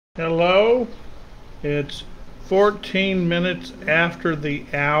Hello, it's 14 minutes after the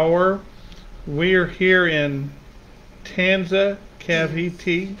hour. We are here in Tanza,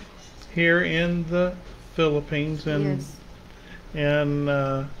 Cavite, here in the Philippines, and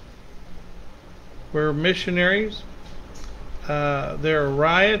Yes. we're missionaries. There are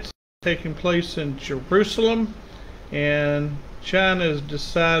riots taking place in Jerusalem, and China has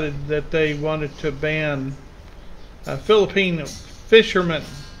decided that they wanted to ban Filipino fishermen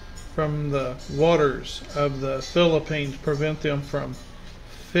from the waters of the Philippines, prevent them from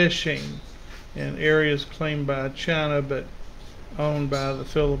fishing in areas claimed by China but owned by the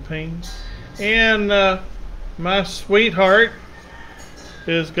Philippines. And my sweetheart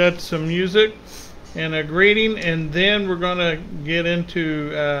has got some music and a greeting, and then we're going to get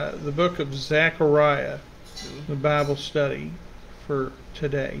into the book of Zechariah, the Bible study for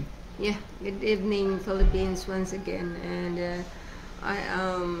today. Yeah. Good evening, Philippines, once again, and I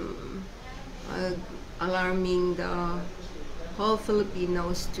am alarming the whole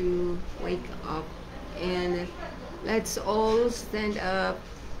Filipinos to wake up, and let's all stand up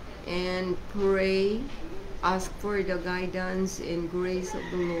and pray, ask for the guidance and grace of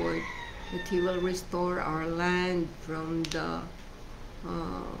the Lord, that He will restore our land from the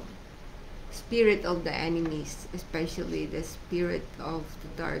spirit of the enemies, especially the spirit of the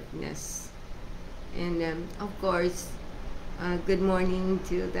darkness. And of course, good morning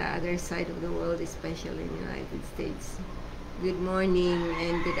to the other side of the world, especially in the United States. Good morning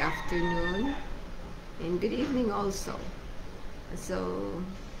and good afternoon and good evening also. So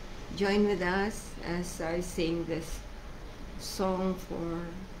join with us as I sing this song for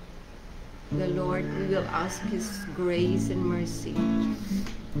the Lord. We will ask His grace and mercy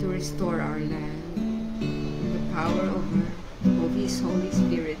to restore our land in the power of His Holy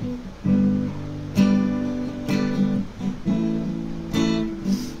Spirit.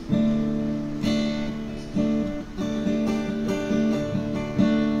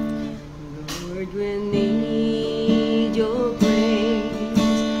 Lord, we need your grace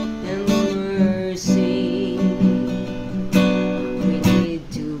and mercy. We need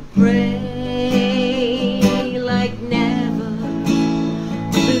to pray like never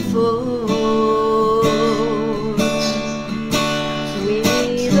before. We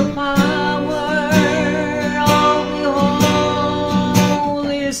need the power of the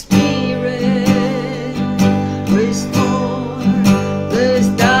Holy Spirit. Restore this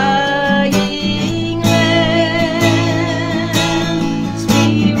dying land.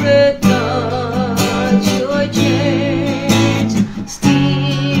 Spirit, touch your church.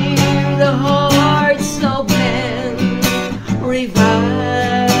 Steer the hearts of men.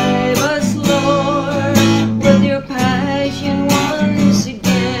 Revive us, Lord, with your passion once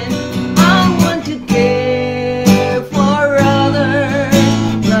again. I want to care for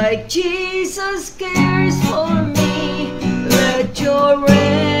others like Jesus cares for me. Let your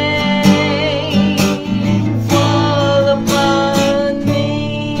rain fall upon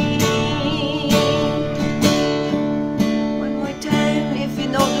me. One more time, if you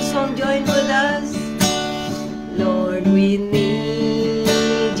know the song, join with us. Lord, we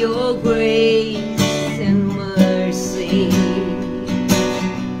need your grace and mercy.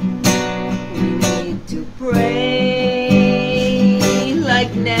 We need to pray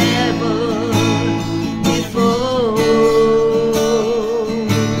like never before.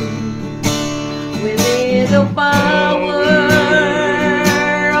 We need the power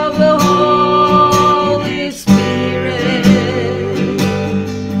of the Holy Spirit.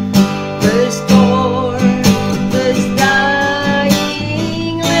 Restore this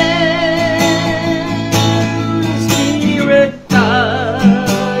dying land. Spirit,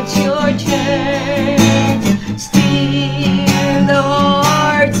 touch your church. Steer the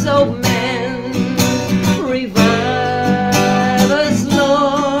hearts of men. Revive us,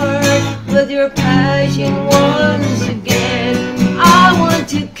 Lord, with your passion once again. I want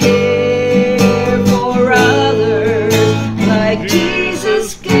to care for others like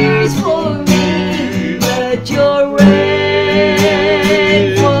Jesus cares for me. Let your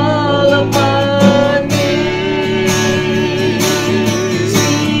rain fall upon me.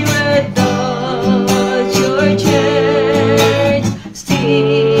 Spirit, touch your church.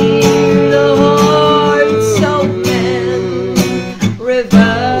 Steer the hearts of men.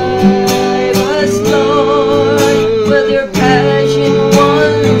 Revive us, Lord, with your passion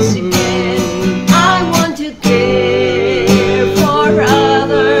once again. I want to care for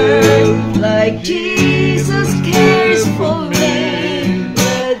others like Jesus cares for me.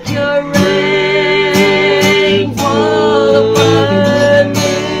 Let your rain fall upon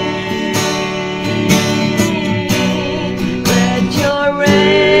me. Let your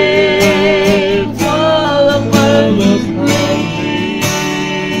rain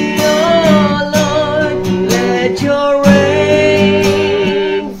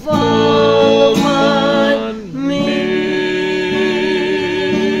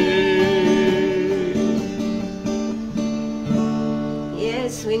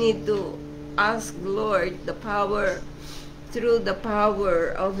Lord, through the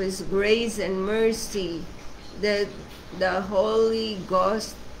power of His grace and mercy, that the Holy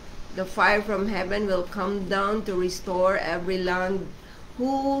Ghost, the fire from heaven, will come down to restore every land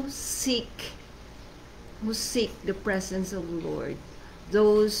who seek the presence of the Lord.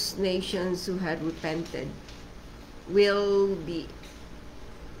 Those nations who had repented will be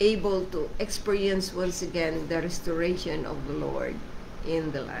able to experience once again the restoration of the Lord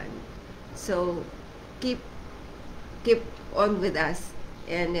in the land. So keep on with us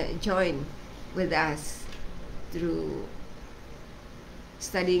and join with us through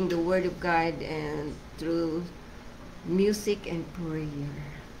studying the Word of God and through music and prayer.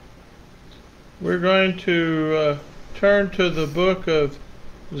 We're going to turn to the book of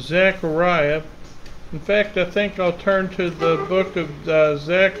Zechariah. In fact, I think I'll turn to the book of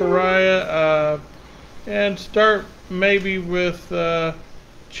Zechariah and start maybe with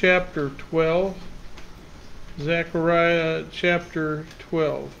chapter 12. Zechariah chapter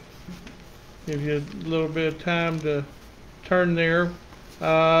 12. Give you a little bit of time to turn there.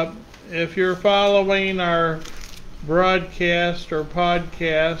 If you're following our broadcast or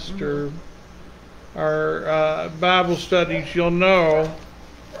podcast or our Bible studies, you'll know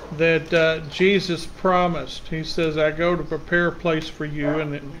that Jesus promised. He says, I go to prepare a place for you,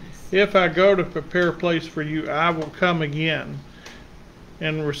 and if I go to prepare a place for you, I will come again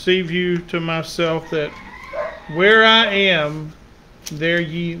and receive you to myself, that where I am, there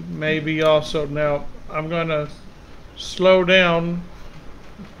ye may be also. Now, I'm going to slow down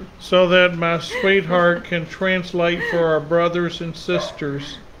so that my sweetheart can translate for our brothers and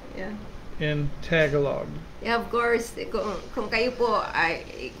sisters in Tagalog. Yeah, of course, kung kayo po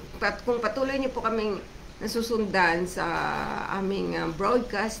ay kung patuloy niyo po kaming nasusundan sa aming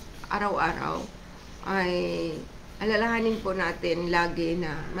broadcast araw-araw, ay alalahanin po natin lagi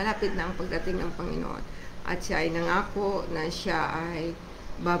na malapit na ang pagdating ng Panginoon. At siya ay nangako na siya ay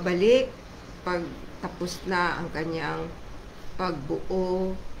babalik pag tapos na ang kanyang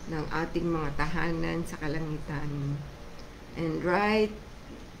pagbuo ng ating mga tahanan sa kalangitan. And right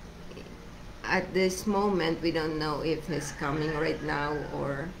at this moment, we don't know if He's coming right now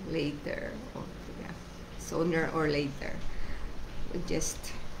or later, or sooner or later. We just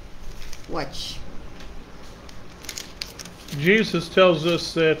watch. Jesus tells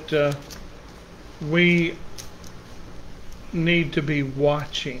us that we need to be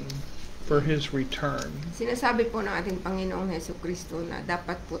watching for His return. Sinasabi po ng ating Panginoong Hesukristo na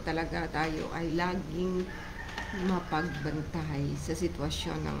dapat po talaga tayo ay laging mapagbantay sa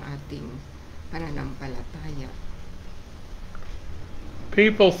sitwasyon ng ating pananampalataya.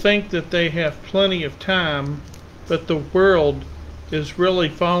 People think that they have plenty of time, but the world is really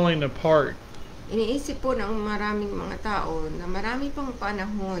falling apart. Iniisip po ng maraming mga tao na marami pang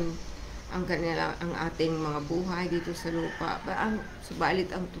panahon ang ating mga buhay dito sa lupa. Subalit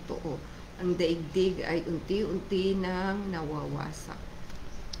ang totoo, ang daigdig ay unti-unti nang nawawasak.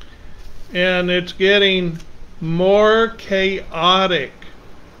 And it's getting more chaotic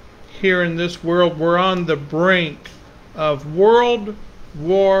here in this world. We're on the brink of World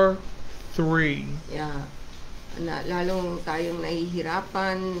War III. Yeah. Lalong tayong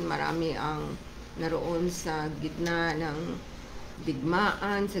nahihirapan. Marami ang naroon sa gitna ng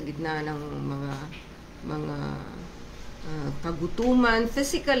digmaan, sa gitna ng mga kagutuman,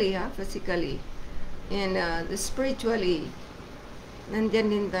 physically, and spiritually.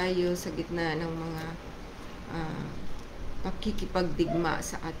 Nandyan din tayo sa gitna ng mga pakikipagdigma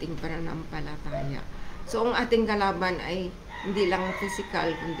sa ating pananampalataya. So, ang ating kalaban ay hindi lang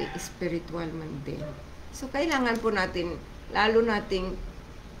physical, kundi spiritual man din. So, kailangan po natin, lalo nating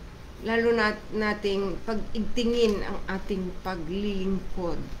pag-igtingin ang ating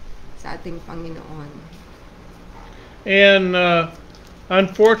paglilingkod sa ating Panginoon. And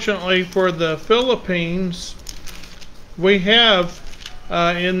unfortunately for the Philippines, we have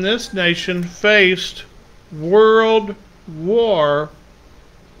in this nation faced World War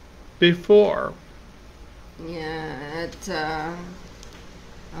before. Yeah, at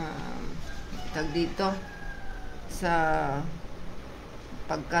tag dito sa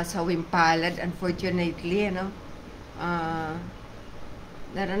pagkasawing palad, unfortunately,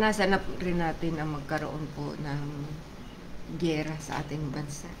 naranasan na rin natin ang magkaroon po ng giyera sa ating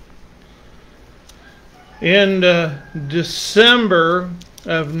bansa. In December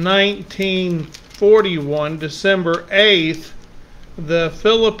of 1941, December 8th, the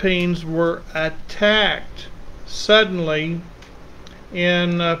Philippines were attacked suddenly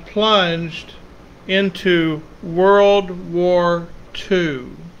and plunged into World War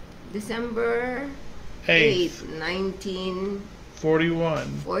II. December 8th,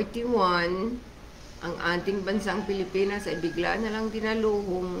 1941. ang ating bansang Pilipinas ay bigla na lang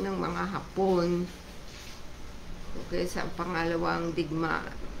dinaluhong ng mga Hapon. Okay, sa pangalawang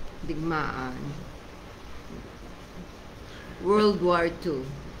digmaan. World War II.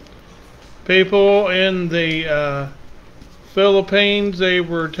 People in the Philippines, they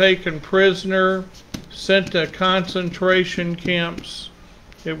were taken prisoner, sent to concentration camps.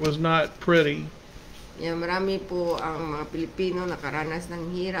 It was not pretty. Yeah, marami po ang mga Pilipino nakaranas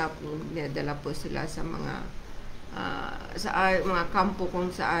ng hirap. Dinadala po sila sa mga mga kampo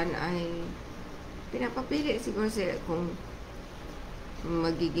kung saan ay pinapapili siguro sila kung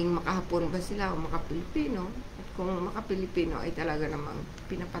magiging makahapon ba sila o makapilipino. At kung makapilipino ay talaga namang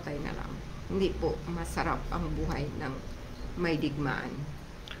pinapatay na lang. Hindi po masarap ang buhay ng may digmaan.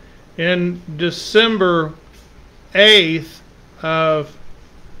 In December 8th of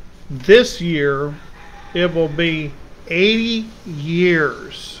this year, it will be 80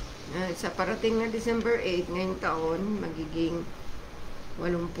 years. Sa parating na December 8 ngayong taon, magiging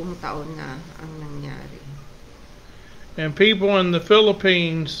 80 taon na ang nangyari. And people in the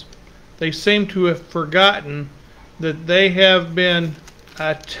Philippines, they seem to have forgotten that they have been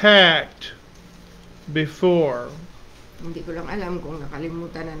attacked before. Hindi ko lang alam kung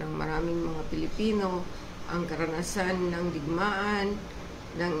nakalimutan na ng maraming mga Pilipino ang karanasan ng digmaan,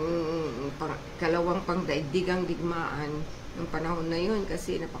 ng kalawang pangdaigdigang digmaan ng panahon na yun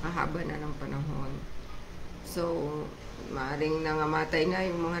kasi napakahaba na ng panahon. So, maaaring nangamatay na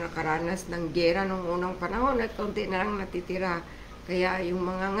yung mga nakaranas ng gera noong unang panahon at konti na lang natitira. Kaya yung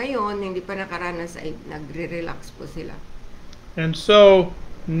mga ngayon, hindi pa nakaranas ay nagre-relax po sila. And so,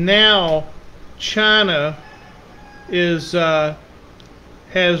 now, China is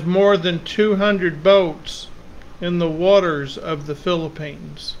has more than 200 boats in the waters of the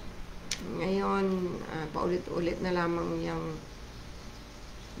Philippines. Ngayon, paulit-ulit na lamang yung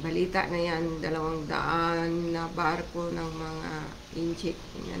balita na yan, 200 na barko ng mga inchik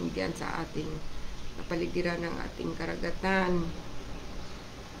nandiyan sa ating kapaligiran ng ating karagatan.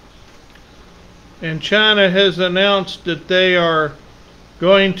 And China has announced that they are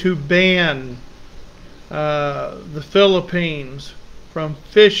going to ban the Philippines from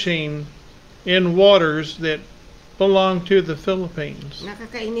fishing in waters that belong to the Philippines.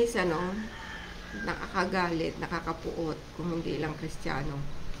 Nakakainis, nakakagalit, nakakapuot kung hindi lang Kristiyano.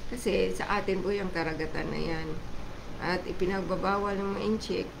 Kasi sa atin po yung karagatan na yan. At ipinagbabawal ng mga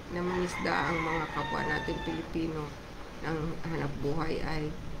inchik na mangisda ang mga kapwa natin Pilipino ng hanap buhay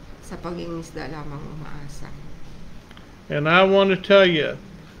ay sa pangingisda lamang umaasa. And I want to tell you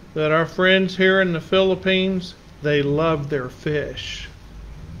that our friends here in the Philippines, they love their fish.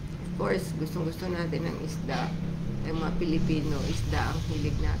 Of course, gustong-gusto natin ng isda. Ang mga Pilipino, isda ang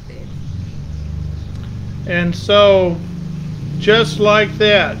hilig natin. And so, just like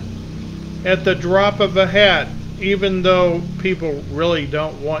that, at the drop of a hat, even though people really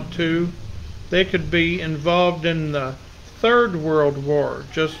don't want to, they could be involved in the Third World War,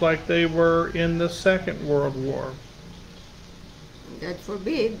 just like they were in the Second World War. God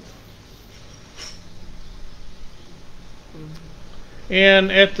forbid.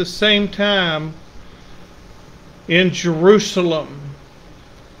 And at the same time, in Jerusalem,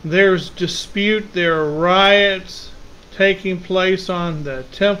 there's dispute, there are riots taking place on the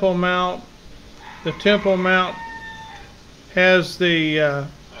Temple Mount. The Temple Mount has the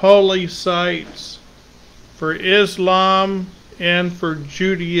holy sites for Islam and for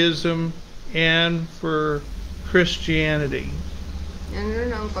Judaism and for Christianity. Yan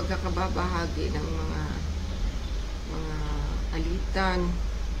rin ang pagkakababahagi ng mga alitan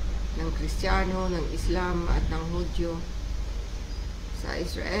ng Kristiyano, ng Islam at ng Hudyo sa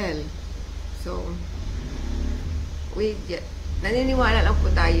Israel. So, naniniwala lang po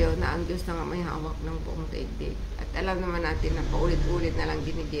tayo na ang Diyos na nga may hawak ng buong daigdig. At alam naman natin na paulit-ulit na lang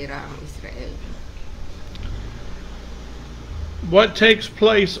ginigera ang Israel. What takes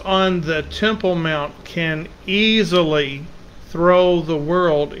place on the Temple Mount can easily throw the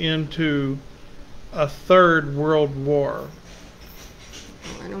world into a Third World War.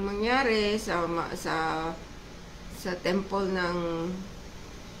 Anong mangyari sa temple ng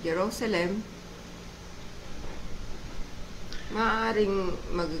Jerusalem, maaaring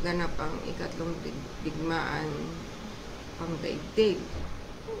magaganap ang ikatlong digmaan pang daigdig.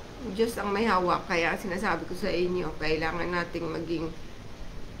 Diyos ang may hawak, kaya sinasabi ko sa inyo, kailangan nating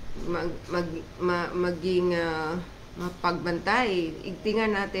mapagbantay.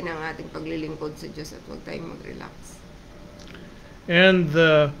 Igtingan natin ang ating paglilingkod sa Diyos at huwag tayong mag-relax. And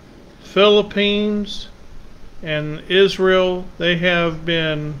the Philippines and Israel, they have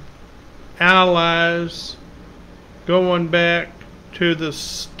been allies going back to the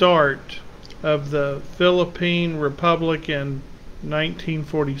start of the Philippine Republic in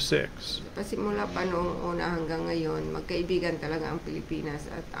 1946. Pasimula pa noong una hanggang ngayon, magkaibigan talaga ang Pilipinas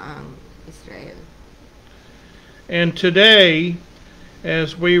at ang Israel. And today,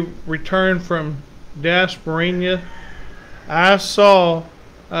 as we return from Dasmarinia, I saw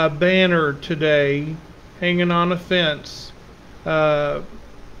a banner today hanging on a fence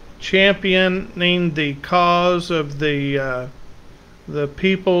championing the cause of the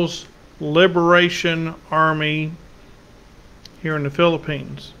People's Liberation Army here in the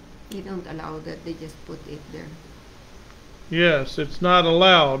Philippines. You don't allow that, they just put it there. Yes, it's not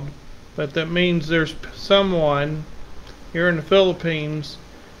allowed, but that means there's someone here in the Philippines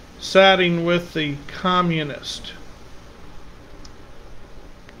siding with the communist,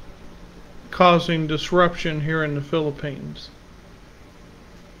 causing disruption here in the Philippines.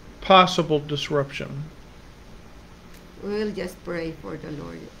 Possible disruption. We'll just pray for the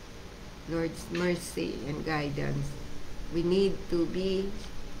Lord's mercy and guidance. We need to be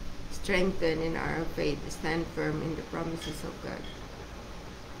strengthened in our faith, stand firm in the promises of God.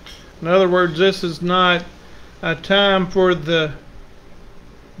 In other words, this is not a time for the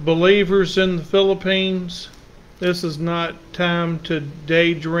believers in the Philippines. This is not time to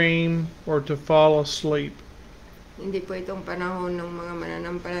daydream or to fall asleep. Hindi po itong panahon ng mga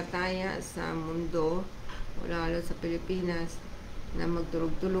mananampalataya sa mundo, o lalo sa Pilipinas, na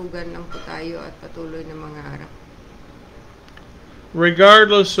magtulog-tulugan lang po tayo at patuloy na mangarap.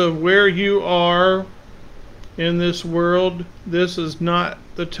 Regardless of where you are in this world, this is not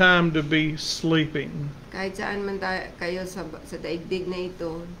the time to be sleeping. Kahit saan man kayo sa daigdig na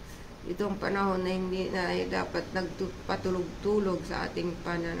ito, itong panahon na hindi na dapat nagpatulog-tulog sa ating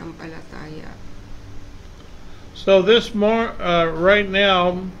pananampalataya. So right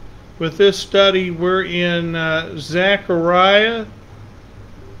now, with this study, we're in Zechariah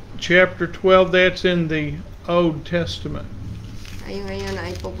chapter 12. That's in the Old Testament. Tayo ngayon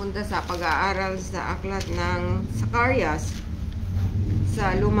ay pupunta sa pag-aaral sa aklat ng Zacarias.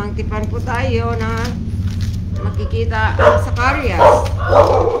 Sa lumang tipan po tayo na makikita ang Zacarias.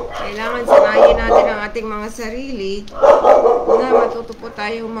 Kailangan sanayin natin ang ating mga sarili na matuto po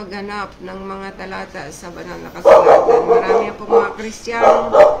tayo maghanap ng mga talata sa banal na kasulatan. Marami po mga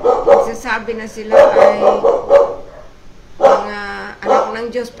Kristiyano nagsasabi na sila ay mga anak ng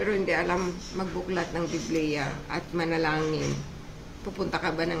Diyos pero hindi alam magbuklat ng Biblia at manalangin. Pupunta ka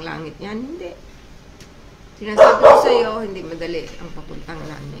ba ng langit yan? Hindi. Sinasabi ko sa iyo, hindi madali ang papuntang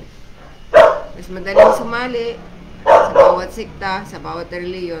langit. Mas madaling sumali sa bawat sikta, sa bawat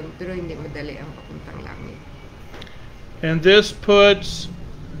reliyon, pero hindi madali ang papuntang langit. And this puts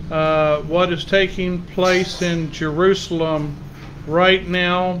what is taking place in Jerusalem right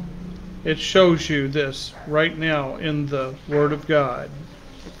now. It shows you this right now in the Word of God.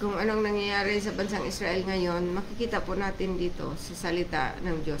 At kung anong nangyayari sa bansang Israel ngayon, makikita po natin dito sa salita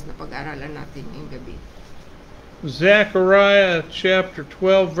ng Diyos na pag-aralan natin ngayong gabi. Zechariah chapter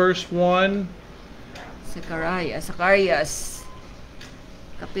 12 verse 1. Zacarias,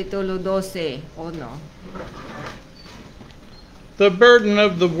 Kapitulo 12, 1. The burden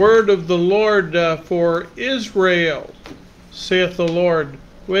of the word of the Lord for Israel, saith the Lord,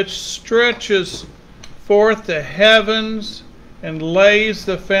 which stretches forth the heavens and lays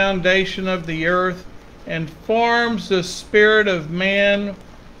the foundation of the earth and forms the spirit of man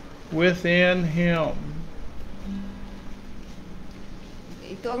within him.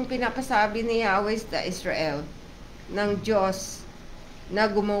 Ito ang pinapasabi ni Yahweh sa Israel, ng Diyos na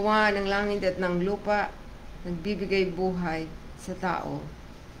gumawa ng langit at ng lupa, nagbibigay buhay sa tao.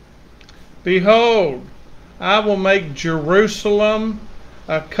 Behold, I will make Jerusalem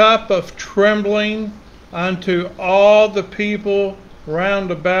a cup of trembling unto all the people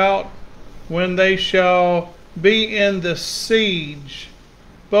round about when they shall be in the siege,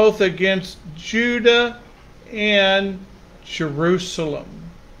 both against Judah and Jerusalem.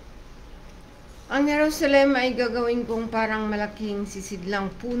 Ang Jerusalem ay gagawin kong parang malaking sisidlang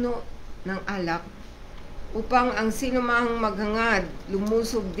puno ng alak, upang ang sinumang maghangad,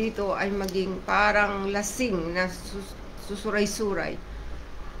 lumusob dito ay maging parang lasing na susuray-suray.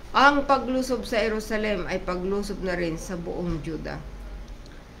 Ang paglusob sa Jerusalem ay paglusob na rin sa buong Juda.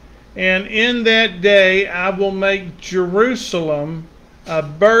 And in that day I will make Jerusalem a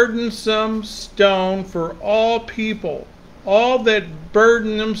burdensome stone for all people. All that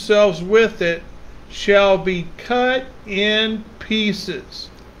burden themselves with it shall be cut in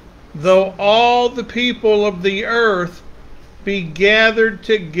pieces, though all the people of the earth be gathered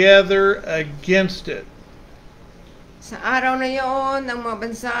together against it. Sa araw na iyon, ang mga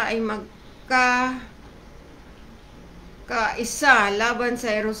bansa ay Kakaisa laban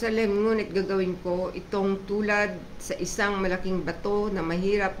sa Jerusalem, ngunit gagawin ko itong tulad sa isang malaking bato na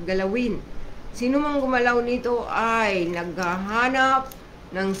mahirap galawin. Sino mang gumalaw nito ay naghahanap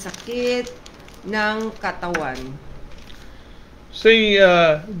ng sakit ng katawan. See,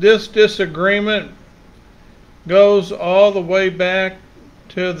 this disagreement goes all the way back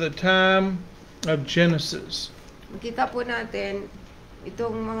to the time of Genesis. Makita po natin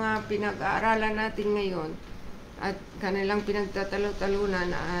itong mga pinag-aaralan natin ngayon at kanilang pinagtatalo-talunan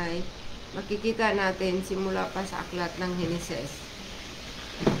ay makikita natin simula pa sa aklat ng Heneses.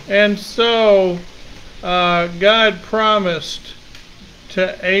 And so, God promised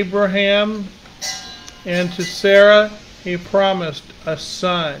to Abraham and to Sarah, He promised a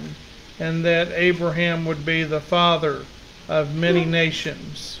son, and that Abraham would be the father of many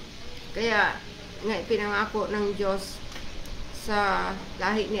nations. Kaya nga pinangako ng Diyos sa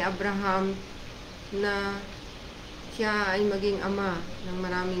lahi ni Abraham na siya ay maging ama ng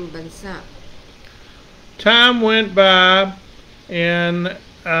maraming bansa. Time went by, and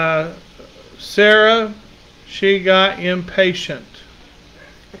Sarah, she got impatient.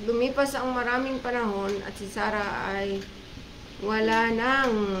 At lumipas ang maraming panahon at si Sarah ay wala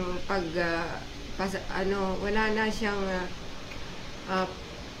nang wala na siyang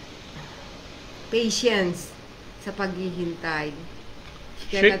patience sa paghihintay.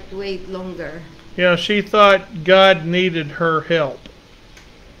 She cannot wait longer. Yeah, she thought God needed her help.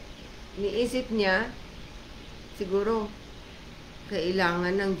 Niisip niya, siguro,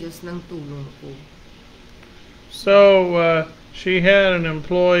 kailangan ng Diyos ng tulong ko. So, she had an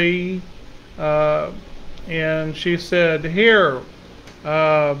employee, and she said, "Here,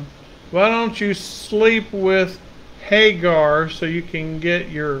 why don't you sleep with Hagar so you can get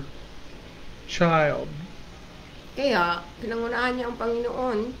your child?" Kaya, pinangunahan niya ang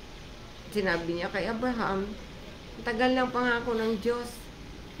Panginoon. Sinabi niya kay Abraham, tagal ng pangako ng Diyos.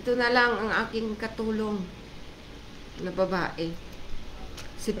 Ito na lang ang aking katulong na babae.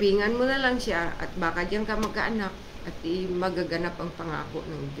 Sipingan mo na lang siya at baka diyan ka magkaanak at magaganap ang pangako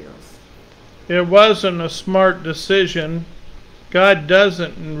ng Diyos. It wasn't a smart decision. God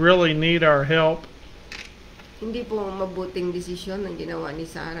doesn't really need our help. Hindi po mabuting desisyon ang ginawa ni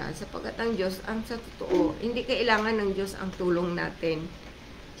Sarah sapagkat ang Diyos ang sa totoo. Hindi kailangan ng Diyos ang tulong natin.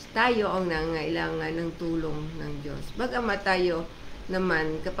 Tayo ang nangailangan ng tulong ng Diyos. Bagamat tayo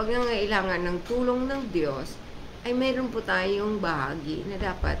naman, kapag nangailangan ng tulong ng Diyos, ay mayroon po tayong bahagi na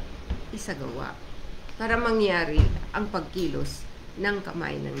dapat isagawa para mangyari ang pagkilos ng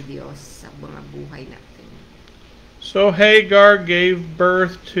kamay ng Diyos sa mga buhay natin. So Hagar gave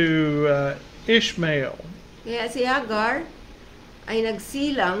birth to Ishmael. Kaya si Hagar ay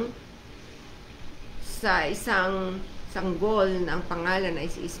nagsilang sa isang sanggol na ang pangalan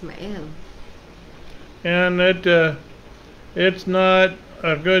ay si Ismael. And it's not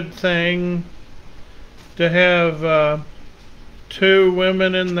a good thing to have two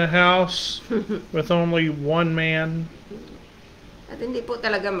women in the house with only one man. At hindi po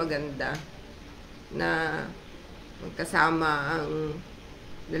talaga maganda na magkasama ang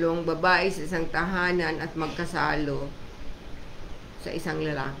dalawang babae sa isang tahanan at magkasalo sa isang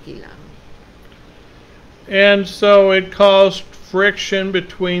lalaki lang. And so it caused friction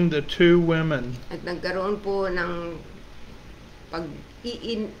between the two women. At nagkaroon po ng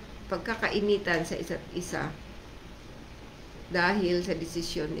pagkakainitan sa isa't isa dahil sa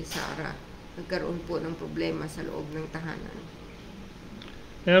desisyon ni Sarah. Nagkaroon po ng problema sa loob ng tahanan.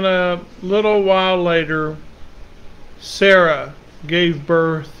 And a little while later, Sarah gave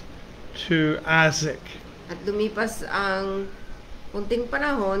birth to Isaac. At lumipas ang kunting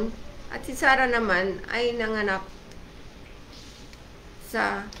panahon, at si Sarah naman ay nanganak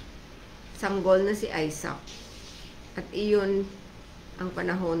sa sanggol na si Isaac. At iyon ang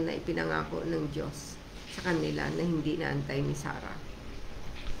panahon na ipinangako ng Diyos sa kanila na hindi naantay ni Sarah.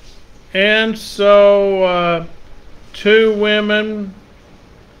 And so, two women,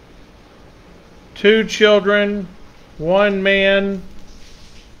 two children, one man,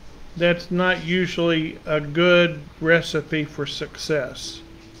 that's not usually a good recipe for success.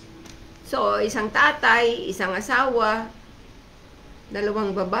 So, isang tatay, isang asawa,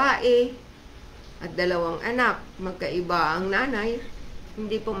 dalawang babae, at dalawang anak, magkaiba ang nanay,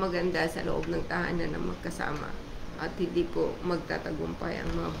 hindi po maganda sa loob ng tahanan na magkasama at hindi po magtatagumpay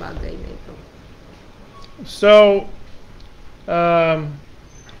ang mga bagay na ito. So,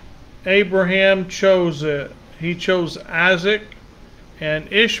 Abraham chose it. He chose Isaac,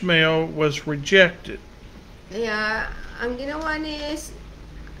 and Ishmael was rejected. Kaya, ang ginawa ni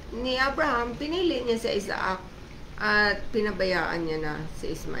Abraham, pinili niya si Isaac at pinabayaan niya na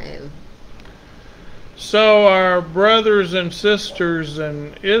si Ismael. So our brothers and sisters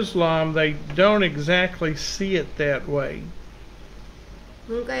in Islam, they don't exactly see it that way.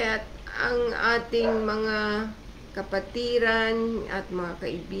 Kaya't ang ating mga kapatiran at mga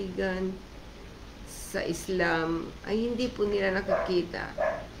kaibigan sa Islam ay hindi po nila nakikita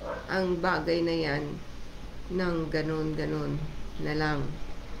ang bagay na yan ng ganon-ganon na lang.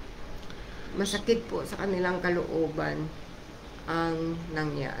 Masakit po sa kanilang kalooban ang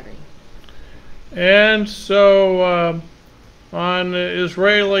nangyari. And so on the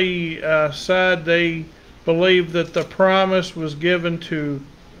Israeli side, they believe that the promise was given to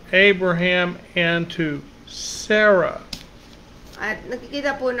Abraham and to Sarah. At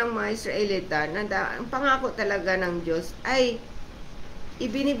nakikita po ng mga Israelita na ang pangako talaga ng Diyos ay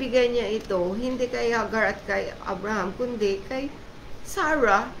ibinibigay niya ito hindi kay Hagar at kay Abraham, kundi kay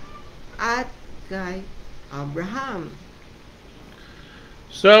Sarah at kay Abraham.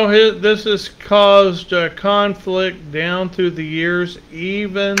 So this has caused a conflict down through the years,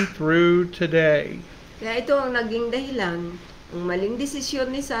 even through today. Kaya ito ang naging dahilan, ang maling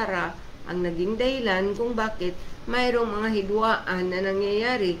desisyon ni Sarah, ang naging dahilan kung bakit mayroong mga hidwaan na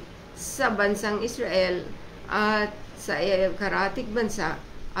nangyayari sa bansang Israel at sa karatig bansa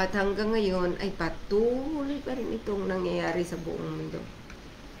at hanggang ngayon ay patuloy pa rin itong nangyayari sa buong mundo.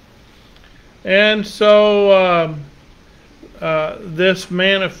 And so this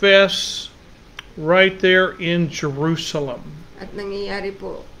manifests right there in Jerusalem. At nangyayari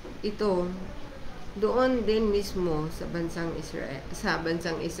po ito doon din mismo sa bansang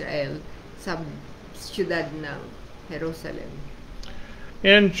Israel, sa siyudad ng Jerusalem.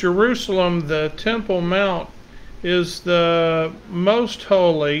 In Jerusalem, the Temple Mount is the most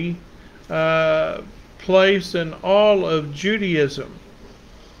holy place in all of Judaism.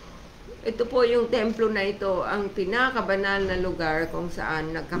 Ito po yung templo na ito, ang pinakabanal na lugar kung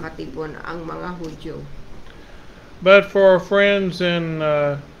saan nagkakatipon ang mga Hudyo. But for our friends in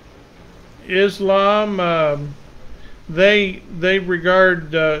Islam, they regard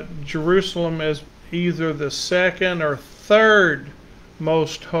Jerusalem as either the second or third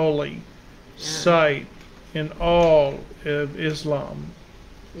most holy site in all of Islam.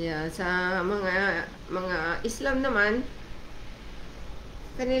 Yeah, sa mga Islam naman,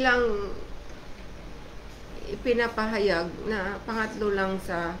 kanilang ipinapahayag na pangatlo lang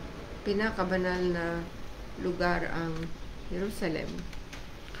sa pinakabanal na lugar ang Jerusalem.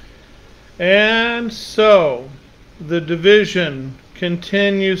 And so the division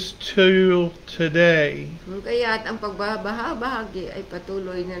continues till today. Kaya't ang pagbabaha-bahagi ay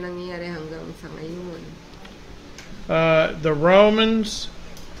patuloy na nangyayari hanggang sa ngayon. The Romans,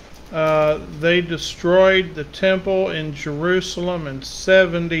 they destroyed the temple in Jerusalem in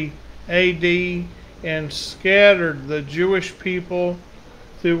 70 AD and scattered the Jewish people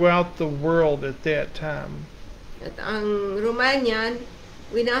throughout the world at that time. At ang Romanian,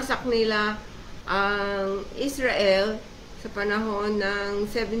 winasak nila ang Israel sa panahon ng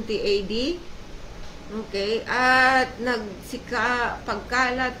 70 AD. Okay, at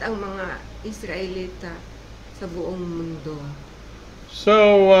pagkalat ang mga Israelita sa buong mundo.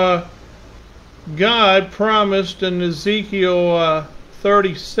 So God promised in Ezekiel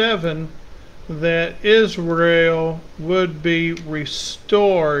 37 that Israel would be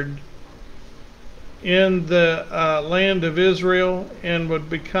restored in the land of Israel and would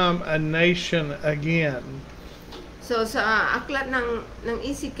become a nation again. So sa aklat ng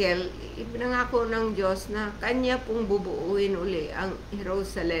Ezekiel, ipinangako ng Diyos na kanya pong bubuuin uli ang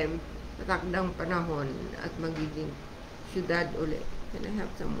Jerusalem sa takdang panahon at magiging syudad uli. Can I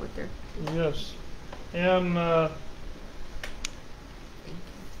have some water? Yes. And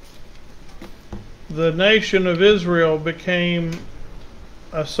the nation of Israel became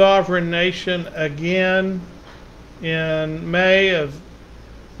a sovereign nation again in May of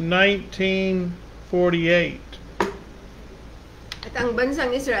 1948. At ang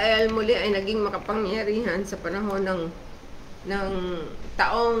bansang Israel muli ay naging makapangyarihan sa panahon ng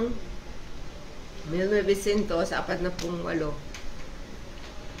taong 1948.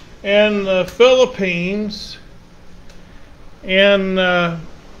 And the Philippines and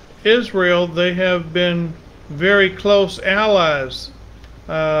Israel, they have been very close allies.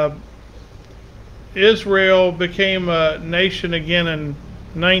 Israel became a nation again in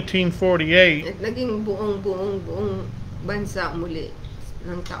 1948. At naging buong bansa muli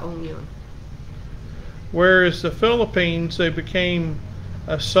ng taong yun. Whereas the Philippines, they became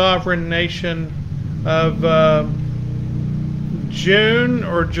a sovereign nation of June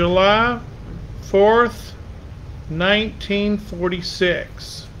or July 4th, 1946.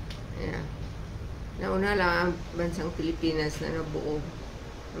 Yeah. Nauna lang ang bansang Pilipinas na nabuo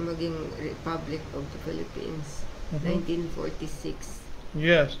maging Republic of the Philippines, Mhm. 1946.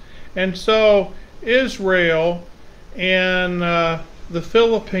 Yes. And so Israel and the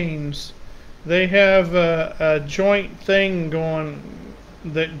Philippines, they have a joint thing going,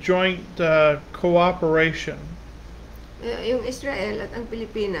 that joint cooperation. Yung Israel at ang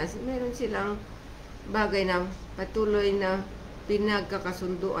Pilipinas, meron silang bagay na patuloy na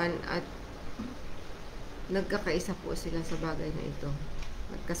pinagkakasunduan at nagkakaisa po sila sa bagay na ito.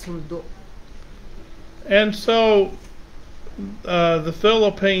 Magkasundo. And so the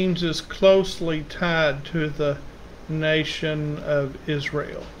Philippines is closely tied to the nation of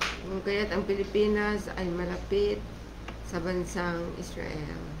Israel. Kaya't ang Pilipinas ay malapit sa bansang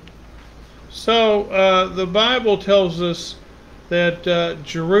Israel. So the Bible tells us that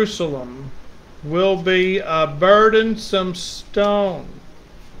Jerusalem will be a burdensome stone.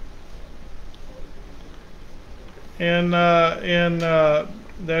 And that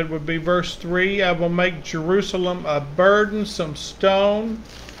would be verse 3. I will make Jerusalem a burdensome stone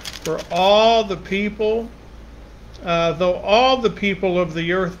for all the people. Though all the people of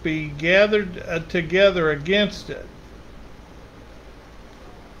the earth be gathered together against it.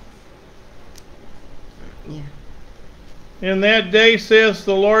 Yeah. In that day, says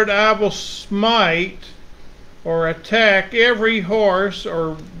the Lord, I will smite or attack every horse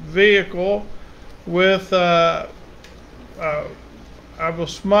or vehicle with, I will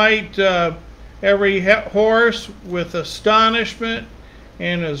smite every horse with astonishment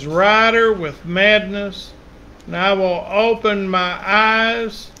and his rider with madness. And I will open my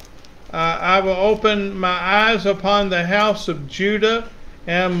eyes. I will open my eyes upon the house of Judah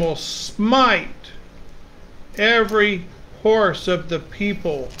and will smite every horse of the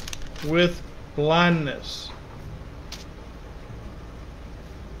people with blindness.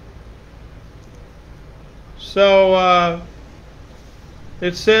 So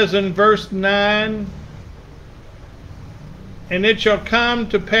it says in verse 9, and it shall come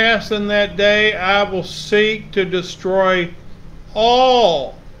to pass in that day, I will seek to destroy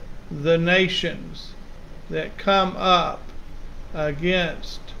all the nations that come up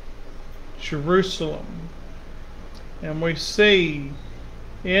against Jerusalem. And we see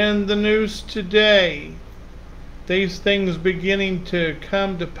in the news today these things beginning to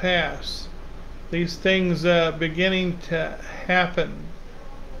come to pass, these things beginning to happen.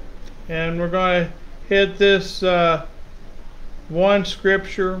 And we're going to hit this one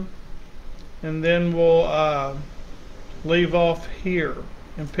scripture, and then we'll leave off here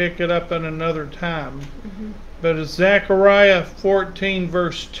and pick it up at another time. Mm-hmm. But it's Zechariah 14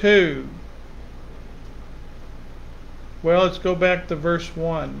 verse 2. Well, let's go back to verse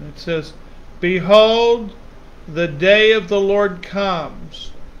 1. It says, behold, the day of the Lord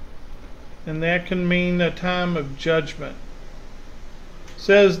comes. And that can mean a time of judgment. It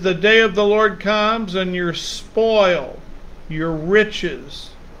says, the day of the Lord comes, and your spoil, your riches,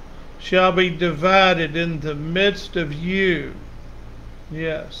 shall be divided in the midst of you.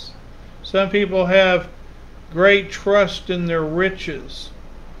 Yes. Some people have great trust in their riches.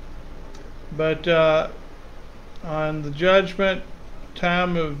 But on the judgment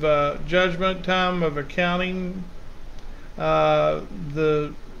time of accounting,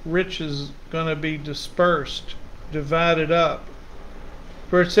 the rich is going to be dispersed, divided up.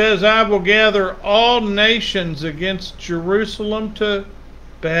 For it says, I will gather all nations against Jerusalem to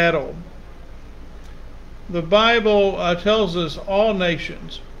battle. The Bible tells us all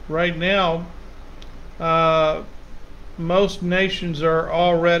nations. Right now, most nations are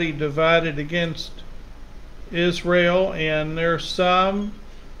already divided against Israel, and there are some,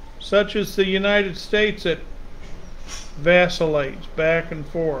 such as the United States, that vacillates back and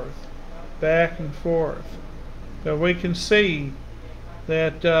forth. But we can see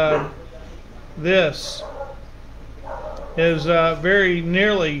that this is very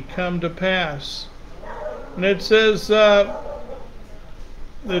nearly come to pass. And it says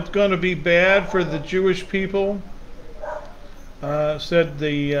it's going to be bad for the Jewish people. Said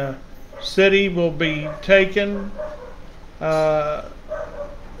the city will be taken,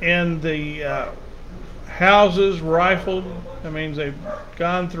 and the houses rifled. That means they've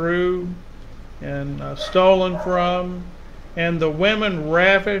gone through and stolen from, and the women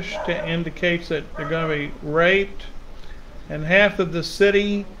ravished. Indicates that they're going to be raped, and half of the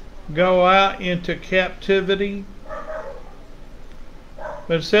city go out into captivity.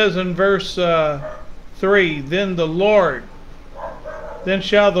 But it says in verse 3, then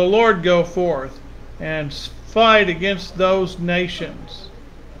shall the Lord go forth and fight against those nations.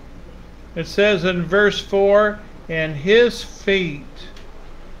 It says in verse 4, and his feet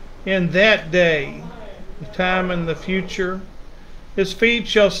in that day, the time in the future, His feet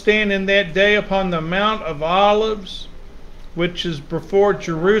shall stand in that day upon the Mount of Olives, which is before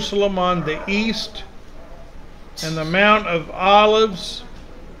Jerusalem on the east. And the Mount of Olives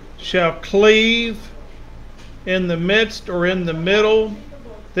shall cleave in the midst, or in the middle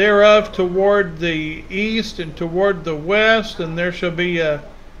thereof, toward the east and toward the west, and there shall be a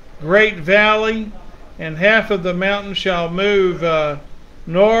great valley, and half of the mountain shall move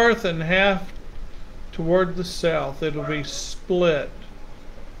north and half toward the south. It'll be split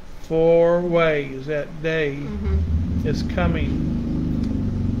 4 ways. That day is coming.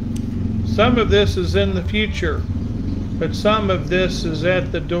 Some of this is in the future, but some of this is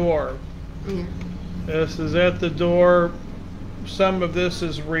at the door. Yeah. This is at the door. Some of this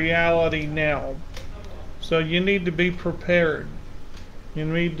is reality now. So you need to be prepared. You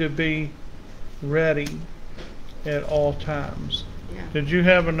need to be ready at all times. Yeah. Did you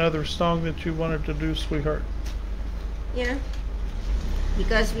have another song that you wanted to do, sweetheart? Yeah.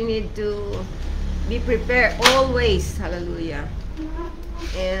 Because we need to be prepared always. Hallelujah.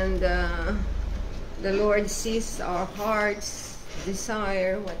 And the Lord sees our heart's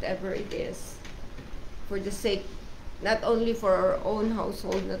desire, whatever it is, for the sake, not only for our own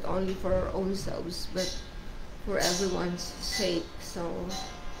household, not only for our own selves, but for everyone's sake. So,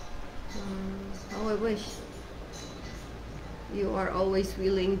 how I wish you are always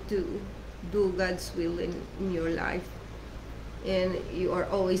willing to do God's will in your life, and you are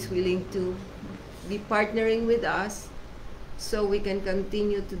always willing to be partnering with us so we can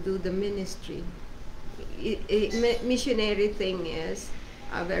continue to do the ministry. Missionary thing is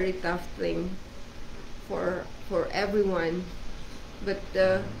a very tough thing for everyone, but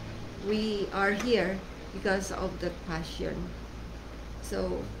we are here because of the passion.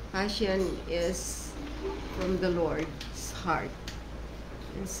 So passion is from the Lord's heart,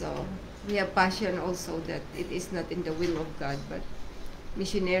 and so we have passion also that it is not in the will of God, but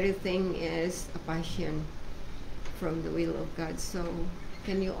missionary thing is a passion from the will of God. So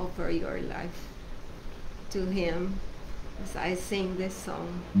can you offer your life to Him as I sing this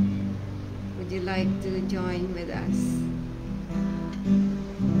song? Would you like to join with us?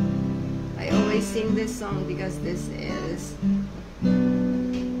 I always sing this song because this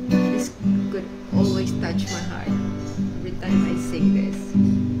could always touch my heart every time I sing this.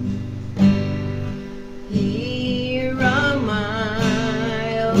 Here am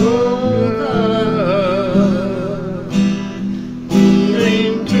I, oh God,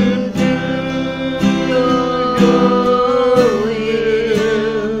 willing to do your will.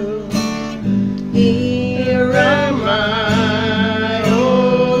 Here am I, oh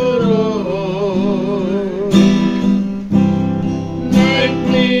Lord, make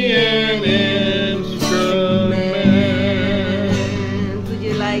me an instrument. Would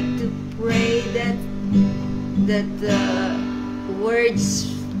you like to pray that words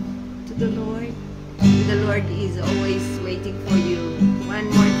to the Lord? The Lord is always waiting for you. One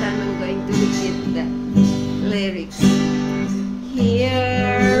more time, I'm going to repeat the lyrics.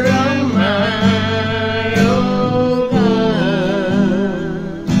 Here am I, oh God,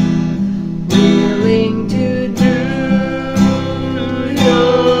 willing to do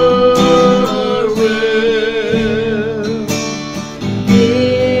your will.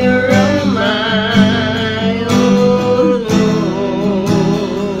 Here am I, oh Lord,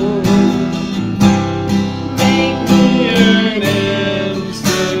 make me an instrument.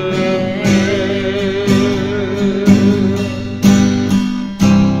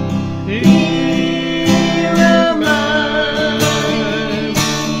 Here am I,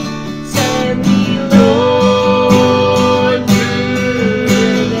 send me, Lord, to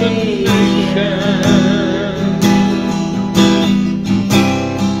the nations.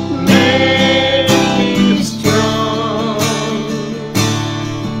 Make me strong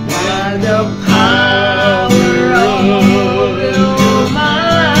by the power of your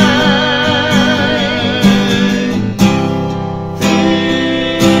mind.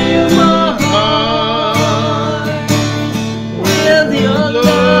 Fill my heart with your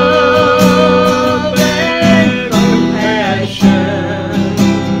love and compassion,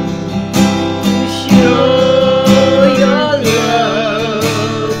 to show your love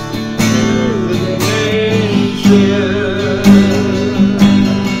to the nations.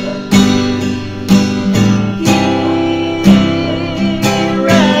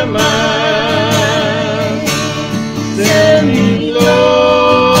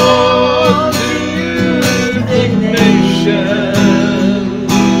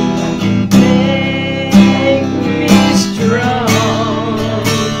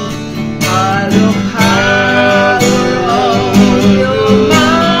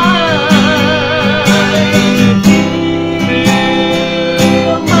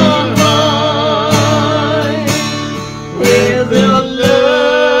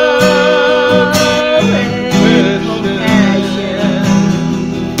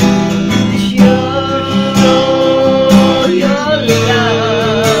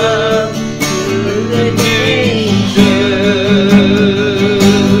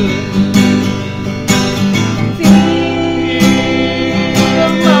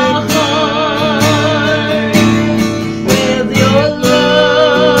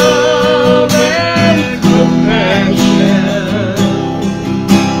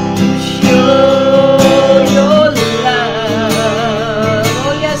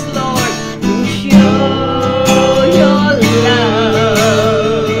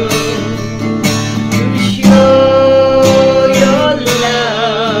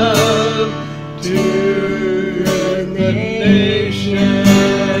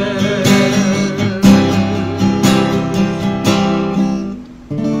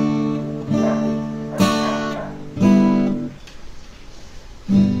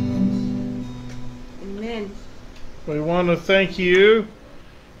 want to thank you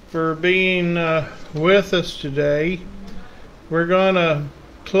for being with us today. We're going to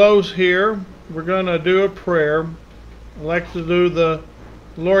close here. We're going to do a prayer. I like to do the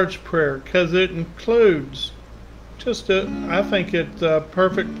Lord's Prayer because it includes I think it's a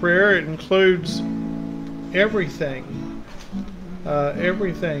perfect prayer. It includes everything.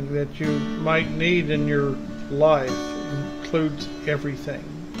 Everything that you might need in your life. It includes everything.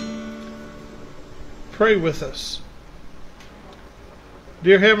 Pray with us.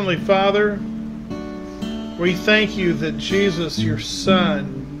 Dear Heavenly Father, we thank you that Jesus, your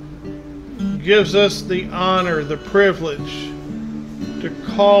Son, gives us the honor, the privilege to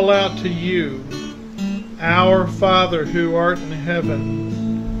call out to you, our Father who art in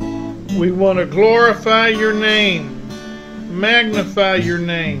heaven. We want to glorify your name, magnify your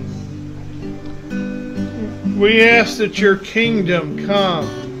name. We ask that your kingdom come.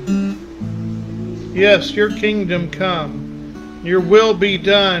 Yes, your kingdom come. Your will be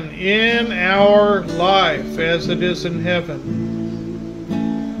done in our life as it is in heaven.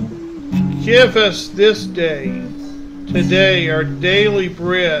 Give us this day, today, our daily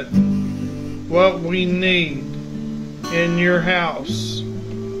bread, what we need in your house.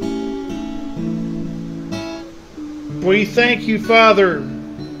 We thank you, Father,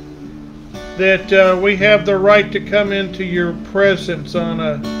 that we have the right to come into your presence on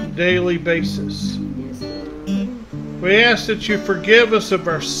a daily basis. We ask that you forgive us of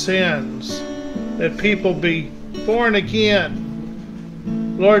our sins, that people be born again.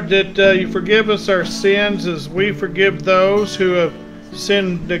 Lord, that you forgive us our sins as we forgive those who have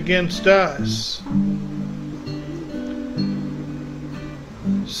sinned against us.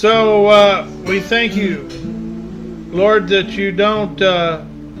 So we thank you, Lord, that you don't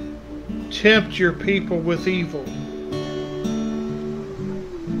tempt your people with evil.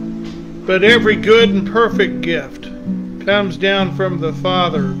 But every good and perfect gift comes down from the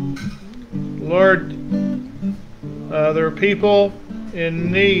Father. Lord, there are people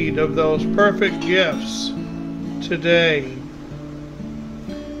in need of those perfect gifts today.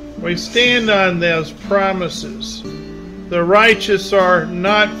 We stand on those promises. The righteous are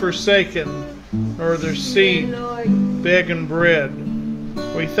not forsaken, nor their seed begging bread.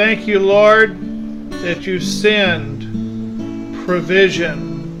 We thank you, Lord, that you send provision.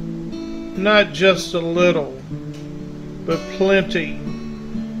 Not just a little, but plenty,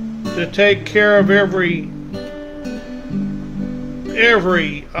 to take care of every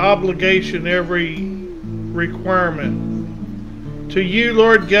obligation, every requirement. To you,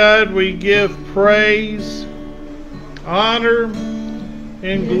 Lord God, we give praise, honor,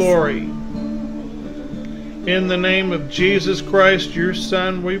 and glory. In the name of Jesus Christ, your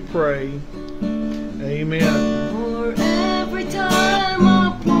Son, we pray. Amen.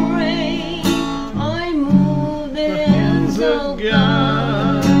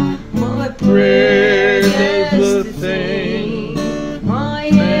 God, my prayer is the thing my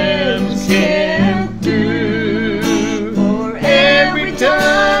hands can't do. For every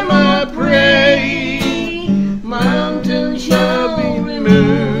time I pray, mountains shall be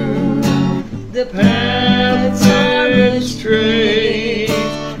removed. The paths are straight,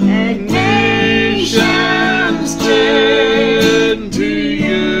 and nations turn to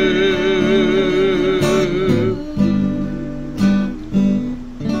you.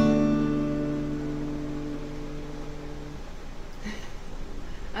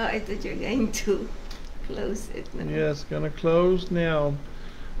 I thought you were going to close it now. Yes, going to close now.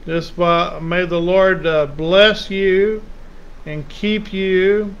 May the Lord bless you and keep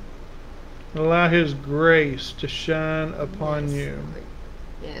you, and allow His grace to shine upon you.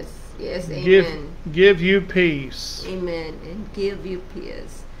 Lord. Yes, amen. Give you peace. Amen, and give you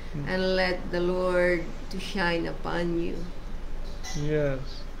peace, and let the Lord to shine upon you. Yes.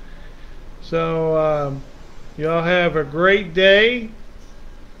 So, y'all have a great day.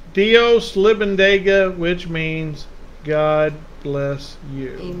 Dios Libandega, which means God bless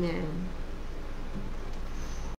you. Amen.